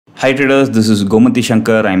Hi traders, this is Gomathi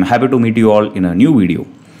Shankar. I'm happy to meet you all in a new video.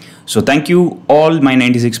 So thank you all my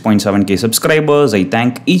 96.7k subscribers. I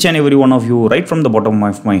thank each and every one of you right from the bottom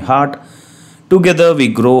of my heart. Together we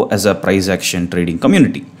grow as a price action trading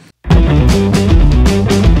community.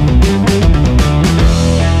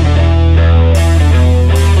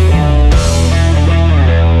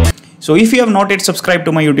 So if you have not yet subscribed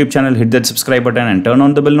to my YouTube channel, hit that subscribe button and turn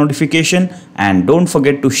on the bell notification. And don't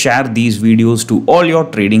forget to share these videos to all your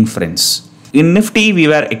trading friends. In Nifty, we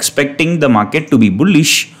were expecting the market to be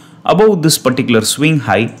bullish above this particular swing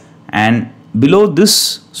high, and below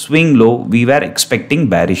this swing low, we were expecting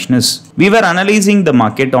bearishness. We were analyzing the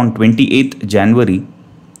market on 28th January,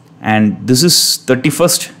 and this is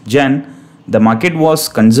 31st Jan. The market was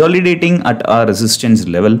consolidating at our resistance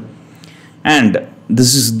level, and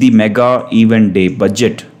this is the mega event day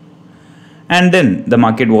budget, and then the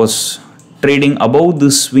market was trading above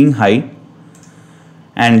this swing high,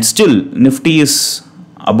 and still Nifty is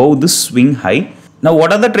above this swing high. Now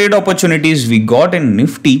what are the trade opportunities we got in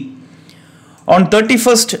Nifty? On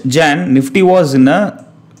 31st Jan, Nifty was in a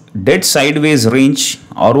dead sideways range.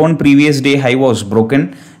 R1 previous day high was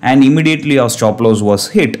broken and immediately our stop loss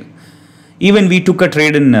was hit. Even we took a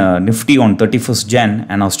trade in Nifty on 31st Jan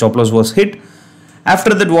and our stop loss was hit.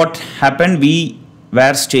 After that, what happened? We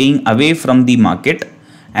were staying away from the market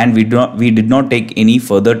and we did not take any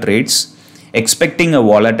further trades, expecting a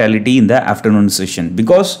volatility in the afternoon session,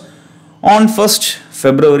 because on 1st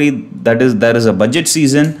February, that is, there is a budget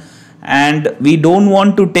season and we don't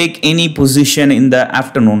want to take any position in the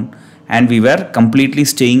afternoon, and we were completely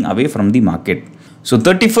staying away from the market. So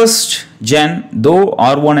 31st Jan, though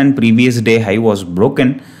R1 and previous day high was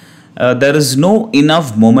broken, there is no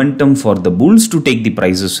enough momentum for the bulls to take the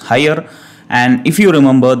prices higher. And if you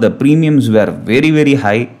remember, the premiums were very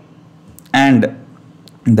high, and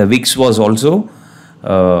the VIX was also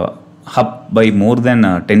up by more than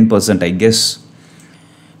 10%, I guess.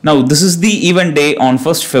 Now this is the event day on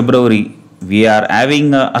 1st February. We are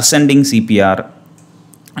having a ascending CPR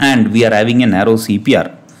and we are having a narrow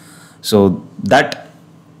CPR. So that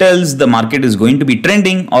tells the market is going to be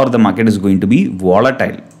trending or the market is going to be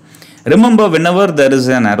volatile. Remember, whenever there is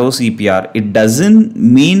a narrow CPR, it doesn't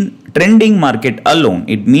mean trending market alone.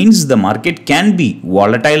 It means the market can be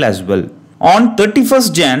volatile as well. On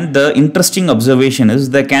 31st Jan, the interesting observation is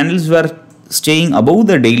the candles were staying above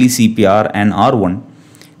the daily CPR and R1.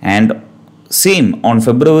 And same on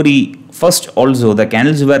February 1st also, the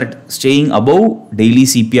candles were staying above daily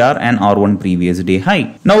CPR and R1 previous day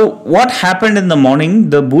high. Now what happened in the morning?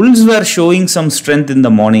 The bulls were showing some strength in the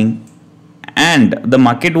morning, and the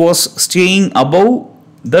market was staying above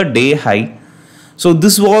the day high. So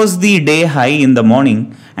this was the day high in the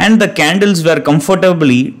morning, and the candles were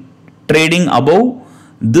comfortably trading above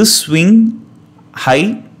this swing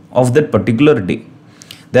high of that particular day.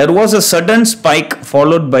 There was a sudden spike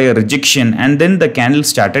followed by a rejection, and then the candle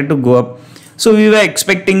started to go up. So we were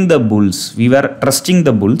expecting the bulls. We were trusting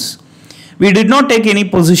the bulls. We did not take any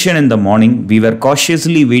position in the morning. We were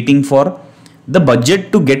cautiously waiting for the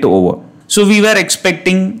budget to get over. So we were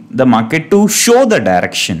expecting the market to show the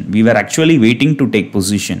direction. We were actually waiting to take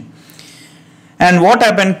position. And what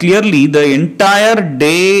happened? Clearly, the entire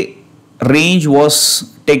day range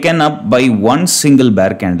was taken up by one single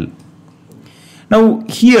bear candle. Now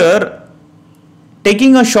here,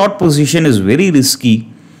 taking a short position is very risky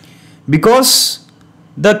because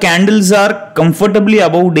the candles are comfortably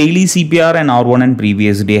above daily CPR and R1 and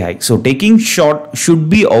previous day high. So taking short should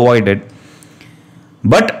be avoided.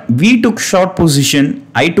 But we took short position.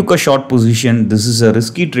 I took a short position. This is a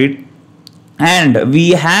risky trade. And we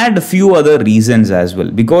had a few other reasons as well,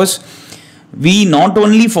 because we not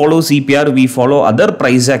only follow CPR, we follow other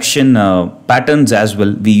price action patterns as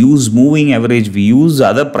well. We use moving average, we use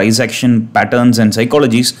other price action patterns and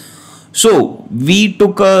psychologies. So we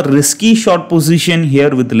took a risky short position here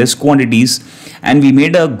with less quantities, and we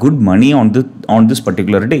made a good money on this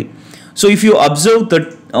particular day. So if you observe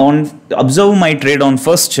my trade on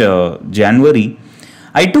 1st January,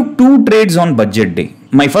 I took two trades on budget day.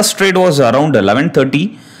 My first trade was around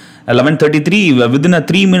 11:33.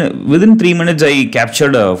 Within 3 minutes I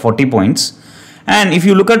captured 40 points. And if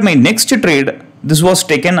you look at my next trade, this was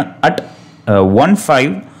taken at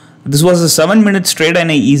 1:05. This was a 7 minutes trade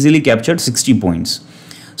and I easily captured 60 points.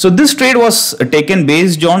 So this trade was taken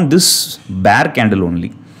based on this bear candle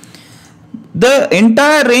only. The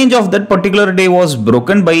entire range of that particular day was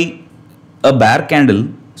broken by a bear candle.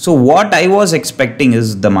 So what I was expecting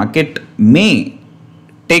is the market may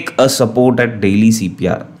take a support at daily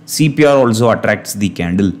CPR. CPR also attracts the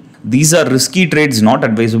candle. These are risky trades, not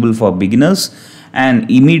advisable for beginners. and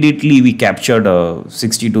immediately we captured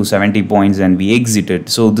 60 to 70 points and we exited.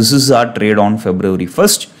 So this is our trade on February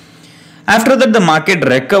 1st. After that, the market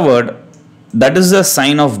recovered. That is a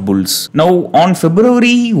sign of bulls. Now on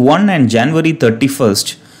February 1 and January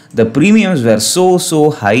 31st, the premiums were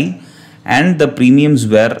so high, and the premiums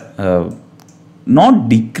were not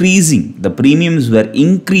decreasing. The premiums were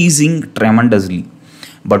increasing tremendously.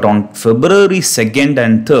 But on February 2nd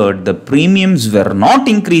and 3rd, the premiums were not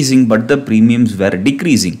increasing, but the premiums were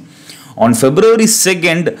decreasing. On February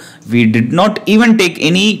 2nd, we did not even take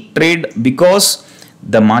any trade because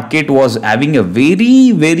the market was having a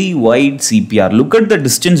very wide CPR. Look at the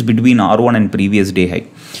distance between R1 and previous day high.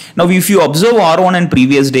 Now, if you observe R1 and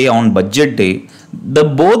previous day on budget day,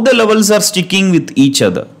 both the levels are sticking with each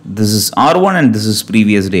other. This is R1 and this is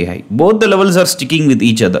previous day high. Both the levels are sticking with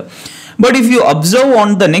each other. But if you observe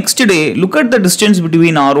on the next day, look at the distance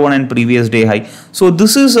between R1 and previous day high. So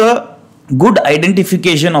this is a good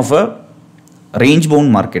identification of a range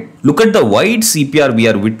bound market. Look at the wide CPR we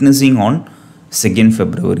are witnessing on 2nd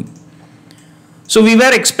February. So we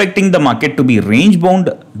were expecting the market to be range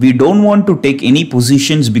bound. We don't want to take any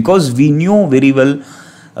positions because we knew very well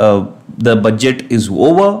the budget is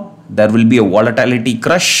over. There will be a volatility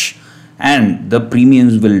crush and the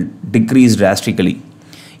premiums will decrease drastically.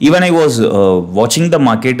 Even I was watching the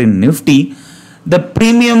market in Nifty. The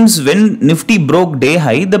premiums, when Nifty broke day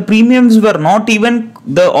high, the premiums were not even,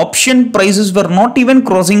 the option prices were not even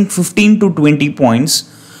crossing 15 to 20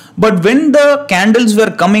 points. But when the candles were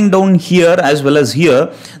coming down here as well as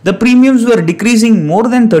here, the premiums were decreasing more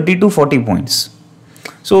than 30 to 40 points.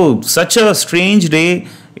 So such a strange day.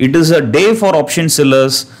 It is a day for option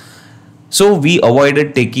sellers. So we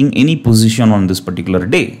avoided taking any position on this particular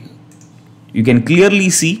day. You can clearly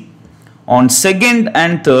see on 2nd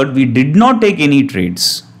and 3rd, we did not take any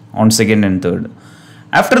trades on 2nd and 3rd.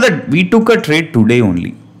 After that, we took a trade today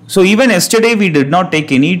only. So even yesterday, we did not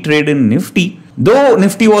take any trade in Nifty. Though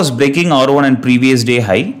Nifty was breaking R1 and previous day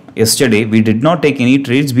high, yesterday we did not take any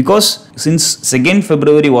trades because since 2nd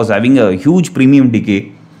February was having a huge premium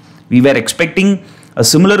decay, we were expecting a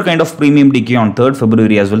similar kind of premium decay on 3rd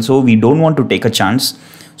February as well. So we don't want to take a chance.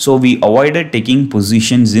 So we avoided taking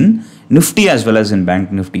positions in Nifty as well as in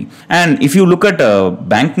Banknifty. And if you look at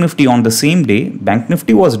Banknifty on the same day,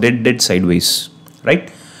 Banknifty was dead sideways,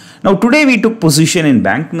 right? Now today we took position in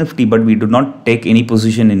Banknifty, but we did not take any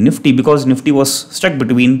position in Nifty because Nifty was stuck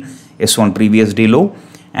between S1 previous day low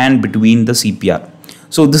and between the CPR.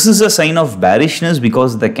 So this is a sign of bearishness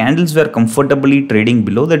because the candles were comfortably trading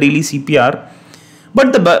below the daily CPR,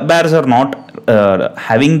 but the bears are not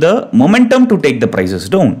having the momentum to take the prices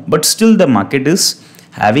down. But still the market is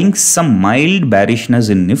having some mild bearishness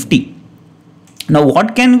in Nifty. Now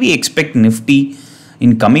what can we expect Nifty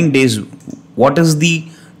in coming days? What is the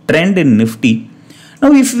trend in Nifty?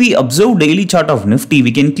 Now if we observe daily chart of Nifty,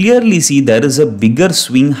 we can clearly see there is a bigger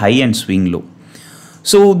swing high and swing low.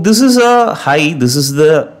 So this is a high, this is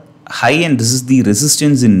the high and this is the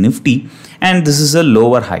resistance in Nifty, and this is a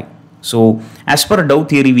lower high. So as per Dow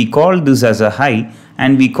theory, we call this as a high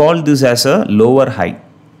and we call this as a lower high.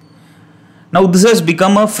 Now this has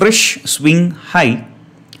become a fresh swing high,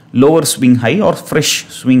 lower swing high or fresh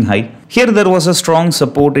swing high. Here there was a strong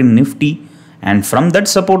support in Nifty, and from that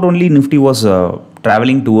support only Nifty was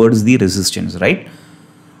traveling towards the resistance, right?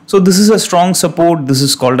 So this is a strong support, this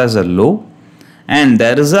is called as a low, and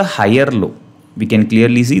there is a higher low. We can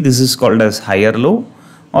clearly see this is called as higher low,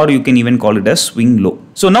 or you can even call it as swing low.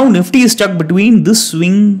 So now Nifty is stuck between this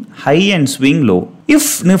swing high and swing low.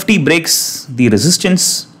 If Nifty breaks the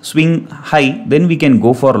resistance swing high, then we can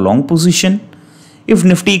go for a long position. If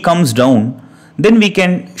Nifty comes down, then we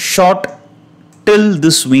can short till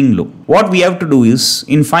this swing low. What we have to do is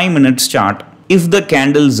in 5 minutes chart, if the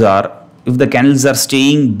candles are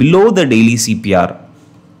staying below the daily CPR,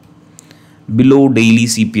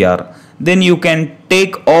 then you can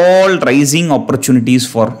take all rising opportunities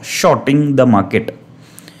for shorting the market.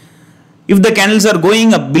 If the candles are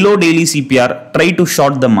going up below daily CPR, try to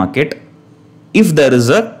short the market if there is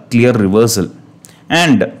a clear reversal.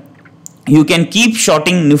 And you can keep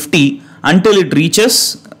shorting Nifty until it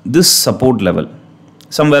reaches this support level,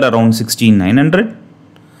 somewhere around 16,900.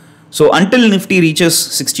 So until Nifty reaches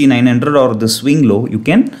 16,900 or the swing low, you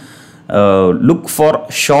can look for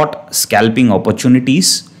short scalping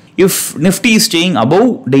opportunities. If Nifty is staying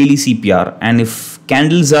above daily CPR and if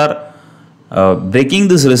candles are breaking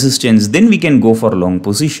this resistance, then we can go for a long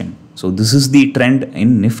position. So this is the trend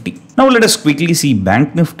in Nifty. Now let us quickly see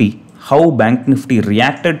Banknifty, how Banknifty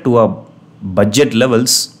reacted to our budget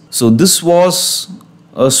levels. So this was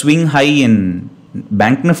a swing high in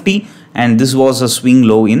Banknifty and this was a swing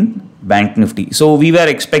low in Bank Nifty. So we were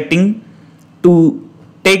expecting to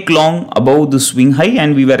take long above the swing high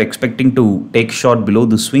and we were expecting to take short below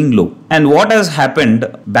the swing low. And what has happened,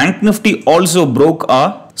 Bank Nifty also broke a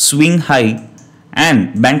swing high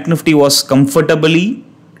and Bank Nifty was comfortably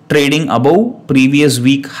trading above previous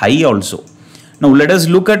week high also. Now let us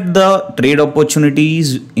look at the trade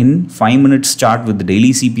opportunities in 5 minutes chart with the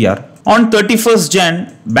daily CPR. On 31st Jan,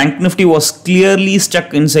 Bank Nifty was clearly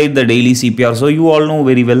stuck inside the daily CPR. So you all know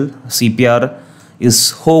very well CPR is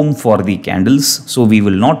home for the candles. So we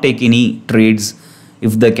will not take any trades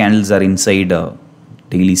if the candles are inside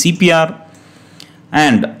daily CPR.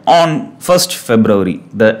 And on 1st February,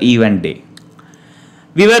 the event day,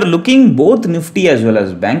 we were looking both Nifty as well as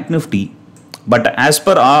Bank Nifty. But as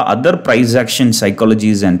per our other price action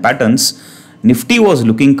psychologies and patterns, Nifty was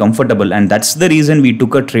looking comfortable and that's the reason we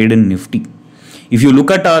took a trade in Nifty. If you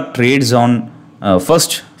look at our trades on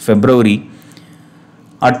 1st February,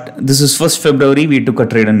 this is 1st February, we took a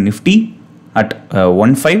trade in Nifty at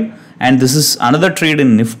 1.5 and this is another trade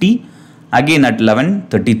in Nifty again at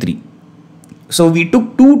 11.33. So we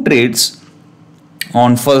took two trades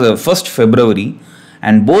on 1st February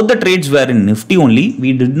and both the trades were in Nifty only.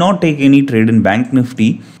 We did not take any trade in Bank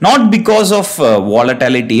Nifty, not because of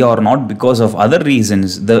volatility or not because of other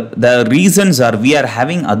reasons. The reasons are we are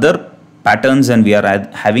having other patterns and we are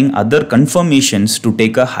having other confirmations to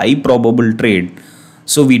take a high probable trade.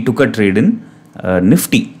 So we took a trade in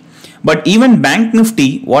Nifty. But even Bank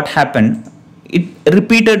Nifty, what happened? It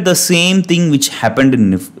repeated the same thing which happened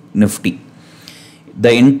in Nifty.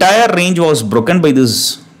 The entire range was broken by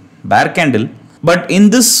this bear candle. But in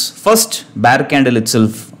this first bear candle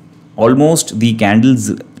itself, almost the candles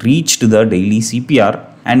reached the daily CPR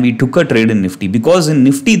and we took a trade in Nifty because in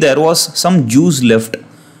Nifty there was some juice left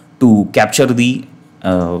to capture the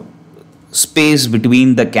space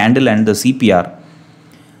between the candle and the CPR.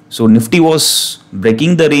 So Nifty was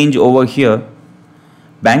breaking the range over here.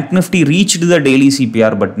 Bank Nifty reached the daily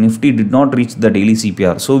CPR but Nifty did not reach the daily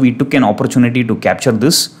CPR. So we took an opportunity to capture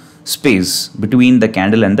this space between the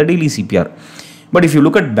candle and the daily CPR. But if you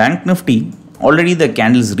look at Bank Nifty, already the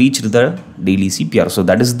candles reached the daily CPR. So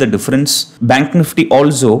that is the difference. Bank Nifty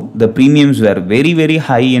also, the premiums were very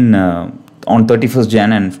high in on 31st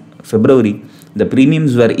Jan and February. The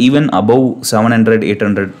premiums were even above 700,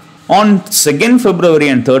 800. On 2nd February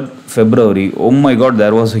and 3rd February, oh my god,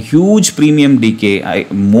 there was a huge premium decay.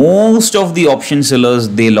 Most of the option sellers,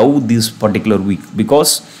 they love this particular week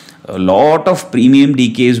because a lot of premium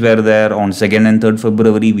decays were there on 2nd and 3rd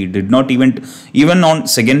February. We did not even on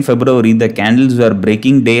 2nd February, the candles were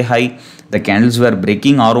breaking day high. The candles were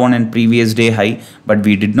breaking R1 and previous day high, but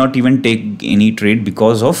we did not even take any trade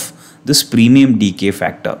because of this premium decay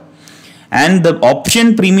factor. And the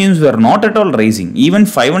option premiums were not at all rising. Even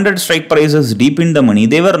 500 strike prices deep in the money,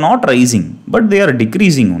 they were not rising, but they are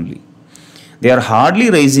decreasing only. They are hardly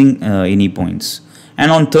rising any points.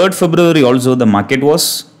 And on 3rd February also, the market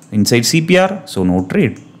was inside CPR, so no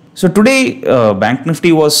trade. So today Bank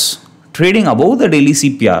Nifty was trading above the daily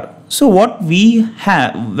CPR. So what we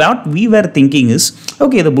were thinking is,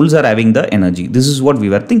 okay, the bulls are having the energy. This is what we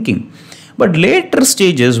were thinking. But later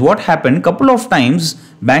stages, what happened? Couple of times,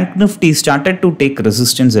 Bank Nifty started to take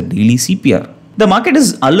resistance at daily CPR. The market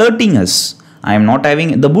is alerting us.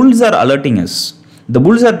 The bulls are alerting us. The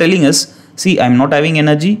bulls are telling us, see, I am not having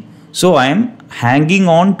energy, so I am hanging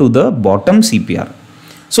on to the bottom CPR.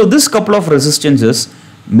 So this couple of resistances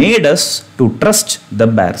made us to trust the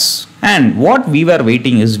bears. And what we were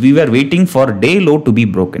waiting is, we were waiting for day low to be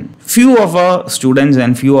broken. Few of our students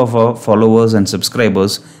and few of our followers and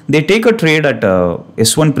subscribers, they take a trade at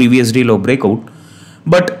S1 previous day low breakout.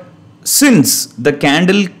 But since the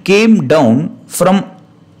candle came down from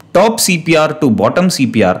top CPR to bottom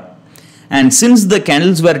CPR, and since the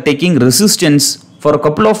candles were taking resistance for a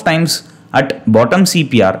couple of times at bottom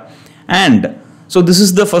CPR, and so this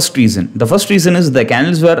is the first reason. The first reason is the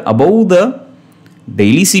candles were above the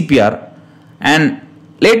daily CPR and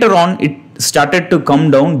later on it started to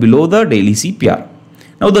come down below the daily CPR.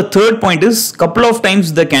 Now the third point is, couple of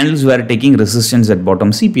times the candles were taking resistance at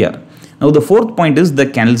bottom CPR. Now the fourth point is the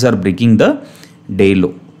candles are breaking the day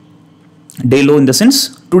low. Day low in the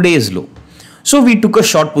sense today's low. So we took a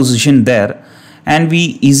short position there and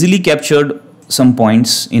we easily captured some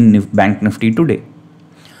points in Bank Nifty today.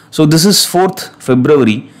 So this is 4th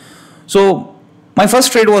February. So my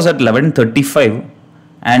first trade was at 11.35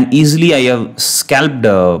 and easily I have scalped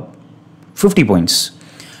 50 points.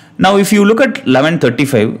 Now if you look at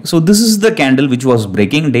 11.35, so this is the candle which was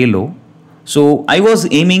breaking day low. So I was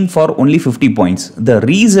aiming for only 50 points. The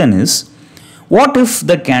reason is, what if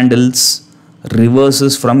the candles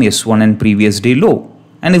reverses from S1 and previous day low?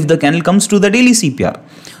 and if the candle comes to the daily CPR.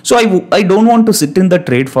 So I don't want to sit in the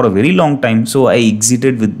trade for a very long time, so I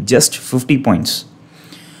exited with just 50 points.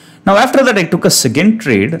 Now after that I took a second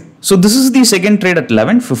trade. So this is the second trade at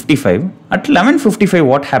 11:55. At 11:55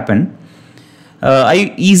 what happened?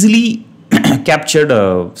 I easily captured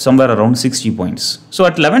somewhere around 60 points. So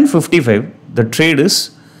at 11:55 the trade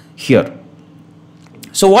is here.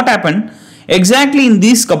 So what happened? Exactly in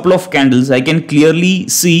these couple of candles I can clearly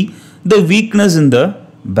see the weakness in the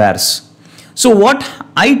bears. So what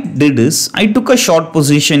I did is I took a short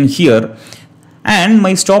position here, and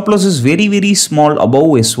my stop loss is very small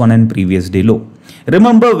above S1 and previous day low.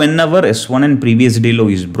 Remember, whenever S1 and previous day low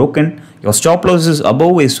is broken, your stop loss is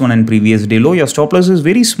above S1 and previous day low, your stop loss is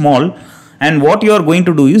very small, and what you are going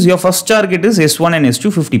to do is your first target is S1 and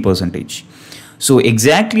S2 50%. So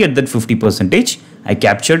exactly at that 50% I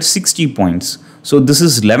captured 60 points. So this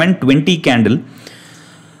is 11:20 candle.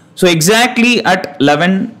 So exactly at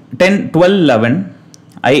 11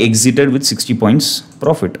 I exited with 60 points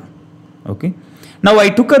profit. Okay. Now I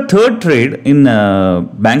took a third trade in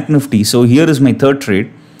Banknifty. So here is my third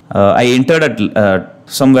trade. I entered at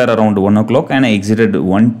somewhere around 1 o'clock and I exited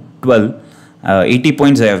 1:12. 80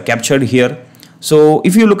 points I have captured here. So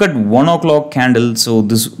if you look at 1 o'clock candle,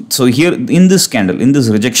 so here in this candle, in this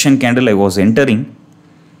rejection candle I was entering.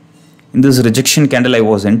 In this rejection candle I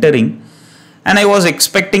was entering, and I was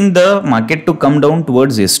expecting the market to come down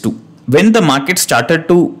towards S2. When the market started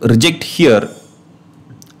to reject here,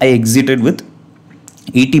 I exited with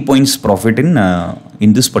 80 points profit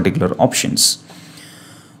in this particular options.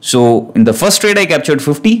 So in the first trade I captured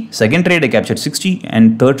 50, second trade I captured 60,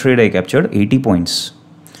 and third trade I captured 80 points.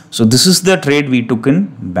 So this is the trade we took in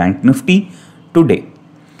Banknifty today.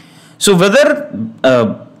 So whether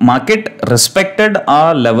market respected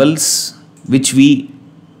our levels which we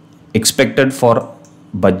expected for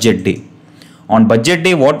budget day. On budget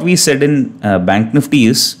day, what we said in Banknifty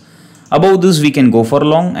is, above this we can go for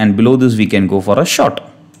long and below this we can go for a short.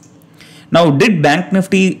 Now did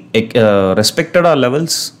Banknifty respected our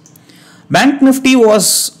levels? Banknifty was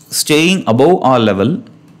staying above our level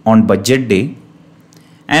on budget day,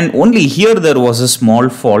 and only here there was a small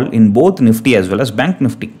fall in both Nifty as well as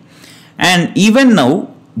Banknifty. And even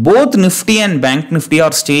now both Nifty and Banknifty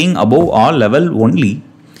are staying above our level only.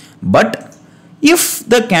 But if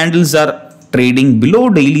the candles are trading below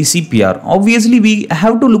daily CPR, obviously we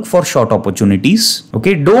have to look for short opportunities.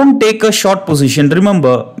 Okay, don't take a short position.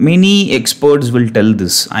 Remember, many experts will tell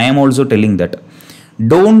this. I am also telling that.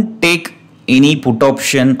 Don't take any put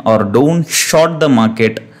option or don't short the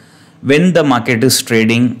market when the market is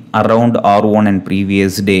trading around R1 and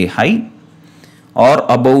previous day high or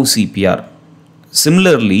above CPR.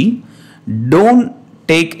 Similarly, don't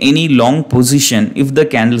take any long position if the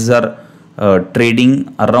candles are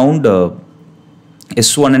trading around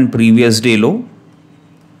S1 and previous day low,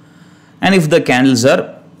 and if the candles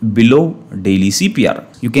are below daily CPR.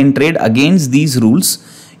 You can trade against these rules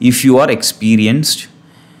if you are experienced,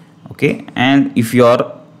 okay, and if you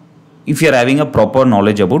are having a proper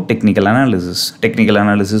knowledge about technical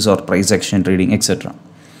analysis or price action trading, etc.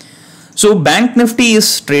 So Banknifty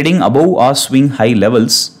is trading above our swing high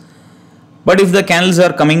levels. But if the candles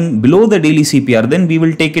are coming below the daily CPR, then we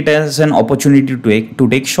will take it as an opportunity to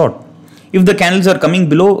take short. If the candles are coming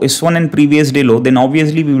below S1 and previous day low, then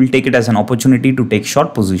obviously we will take it as an opportunity to take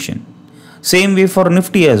short position. Same way for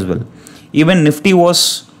Nifty as well. Even Nifty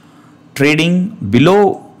was trading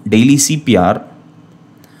below daily CPR.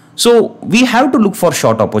 So we have to look for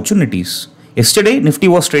short opportunities. Yesterday Nifty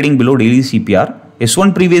was trading below daily CPR.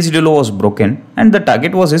 S1 previous day low was broken and the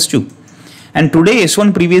target was S2. And today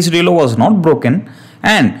S1 previous day low was not broken,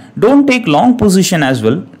 and don't take long position as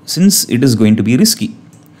well since it is going to be risky.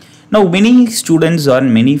 Now many students or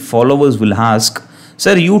many followers will ask,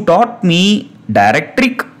 sir, you taught me direct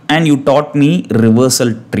trick and you taught me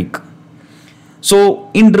reversal trick. So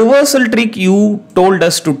in reversal trick you told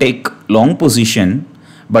us to take long position,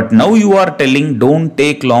 but now you are telling don't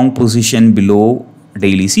take long position below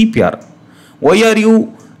daily CPR. Why are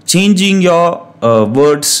you changing your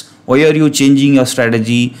words? Why are you changing your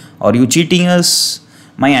strategy? Are you cheating us?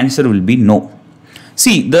 My answer will be no.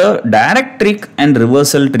 See, the direct trick and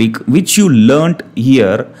reversal trick which you learnt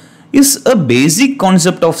here is a basic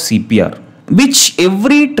concept of CPR, which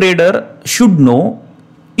every trader should know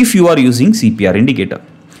if you are using CPR indicator.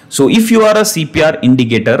 So if you are a CPR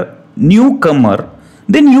indicator newcomer,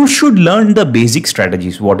 then you should learn the basic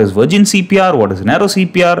strategies. What is virgin CPR? What is narrow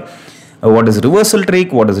CPR? What is reversal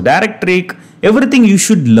trick? What is direct trick? Everything you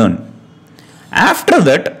should learn. After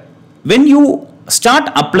that, when you start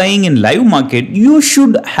applying in live market, you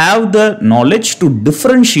should have the knowledge to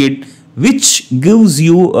differentiate which gives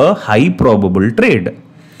you a high probable trade.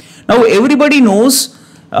 Now everybody knows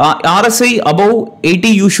RSI above 80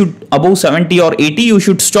 you should, above 70 or 80 you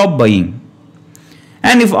should stop buying.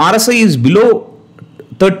 And if RSI is below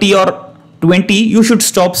 30 or 20 you should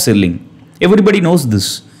stop selling. Everybody knows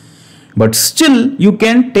this. But still you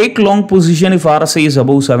can take long position if RSI is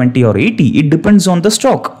above 70 or 80. It depends on the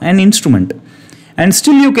stock and instrument. And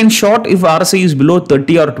still you can short if RSI is below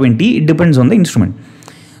 30 or 20. It depends on the instrument.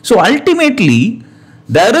 So ultimately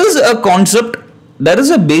there is a concept, there is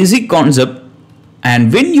a basic concept,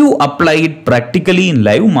 and when you apply it practically in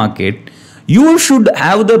live market, you should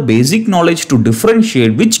have the basic knowledge to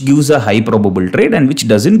differentiate which gives a high probable trade and which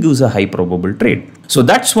doesn't give a high probable trade. So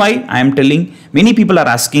that's why I am telling, many people are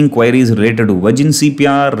asking queries related to Virgin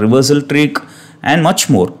CPR, reversal trick and much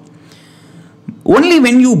more. Only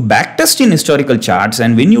when you backtest in historical charts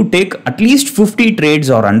and when you take at least 50 trades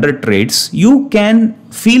or 100 trades, you can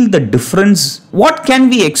feel the difference. What can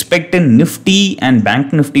we expect in Nifty and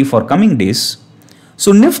Bank Nifty for coming days?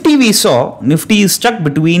 So Nifty, we saw Nifty is stuck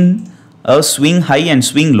between a swing high and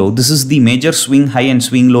swing low. This is the major swing high and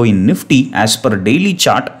swing low in Nifty as per daily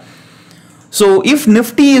chart. So if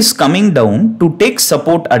Nifty is coming down to take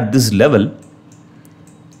support at this level,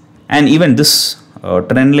 and even this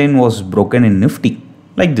trend line was broken in Nifty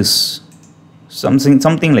like this,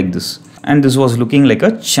 something like this, and this was looking like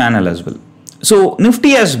a channel as well. So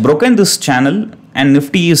Nifty has broken this channel and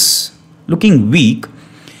Nifty is looking weak.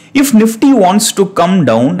 If Nifty wants to come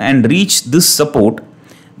down and reach this support,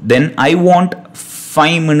 then I want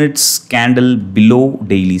 5 minutes candle below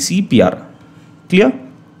daily CPR. Clear?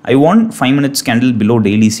 I want 5 minutes candle below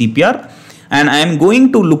daily CPR, and I am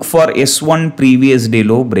going to look for S1 previous day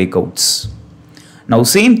low breakouts. Now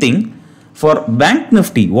same thing for Bank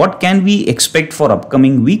Nifty. What can we expect for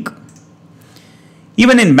upcoming week?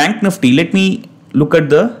 Even in Bank Nifty, let me look at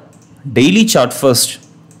the daily chart first.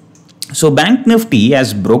 So Bank Nifty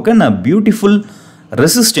has broken a beautiful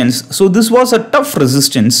resistance. So this was a tough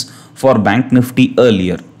resistance for Bank Nifty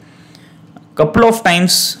earlier. Couple of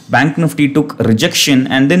times Bank Nifty took rejection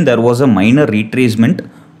and then there was a minor retracement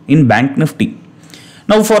in Bank Nifty.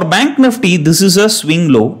 Now for Bank Nifty, this is a swing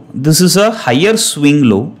low, this is a higher swing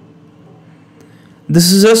low,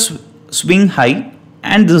 this is a swing high,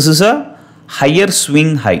 and this is a higher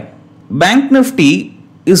swing high. Bank Nifty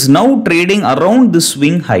is now trading around this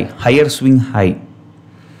swing high, higher swing high.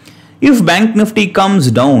 If Bank Nifty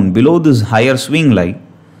comes down below this higher swing high,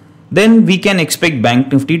 then we can expect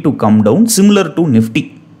Bank Nifty to come down similar to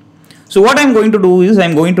Nifty. So what I am going to do is I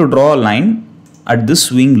am going to draw a line at this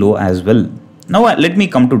swing low as well. Now let me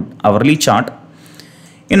come to hourly chart.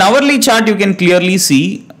 In hourly chart you can clearly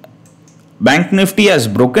see Bank Nifty has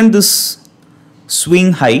broken this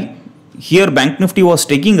swing high. Here Bank Nifty was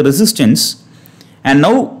taking resistance, and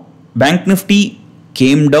now Bank Nifty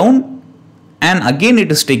came down and again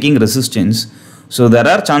it is taking resistance. So there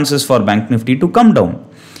are chances for Bank Nifty to come down.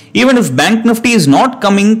 Even if Bank Nifty is not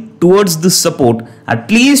coming towards this support,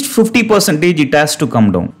 at least 50% it has to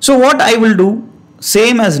come down. So what I will do,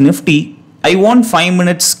 same as Nifty, I want 5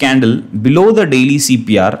 minutes candle below the daily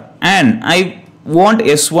CPR and I want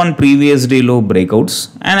S1 previous day low breakouts,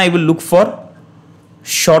 and I will look for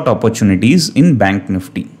short opportunities in Bank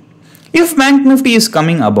Nifty. If Bank Nifty is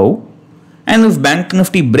coming above and if Bank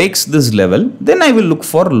Nifty breaks this level, then I will look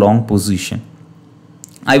for long position.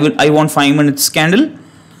 I want 5 minutes candle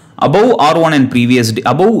above R1 and previous day,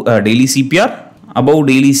 above daily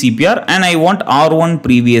CPR, and I want R1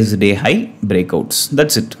 previous day high breakouts.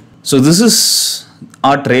 That's it. So this is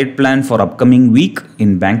our trade plan for upcoming week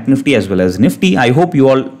in Bank Nifty as well as Nifty. I hope you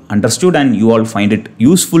all understood and you all find it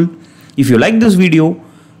useful. If you like this video,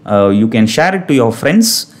 you can share it to your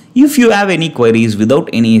friends. If you have any queries without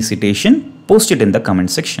any hesitation, post it in the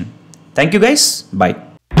comment section. Thank you guys. Bye.